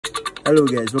Hello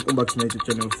guys, welcome back to my YouTube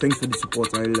channel. Thanks for the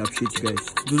support, I really appreciate you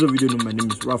guys. Those of you don't know, my name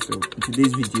is Raphael. In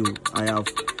today's video, I have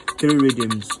 3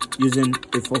 rhythms using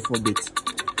a 4/4 beat.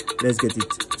 Let's get it.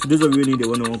 So those of you who need a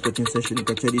one-on-one coaching session, you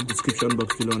can check the description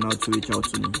box below on how to reach out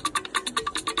to me.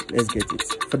 Let's get it.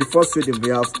 For the first rhythm, we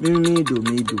have mi mi do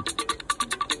mi do,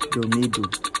 do mi do,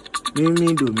 mi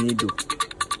mi do mi do.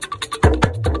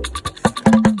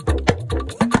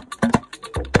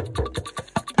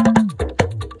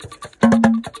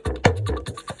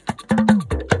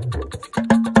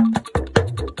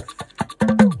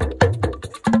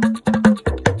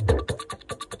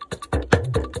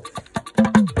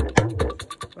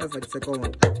 For the second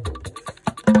one,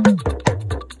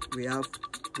 we have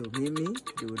do mi mi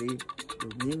do re, do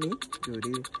mi mi do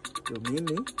re, do mi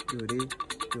mi do re,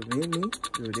 do mi mi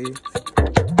do re.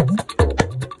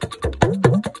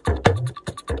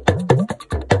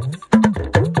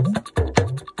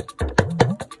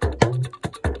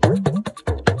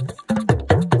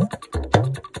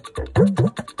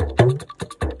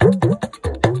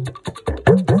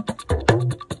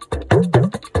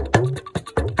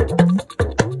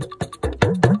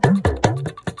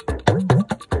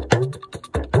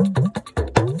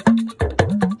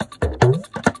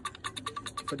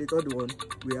 For the third one,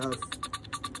 we have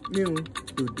mew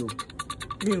do do,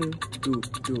 mew do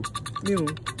do, mew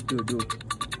do do,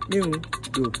 mew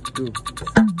do do.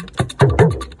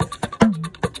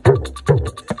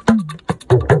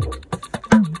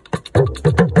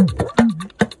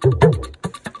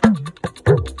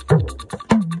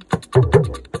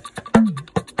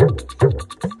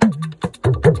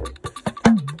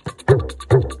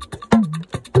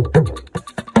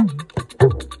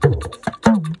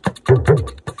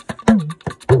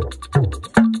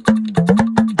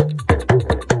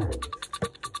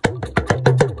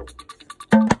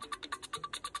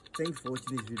 Thanks for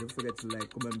watching this video. Don't forget to like,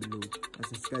 comment below, and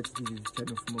subscribe to this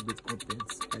channel for more great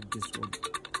content like this one.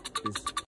 Peace.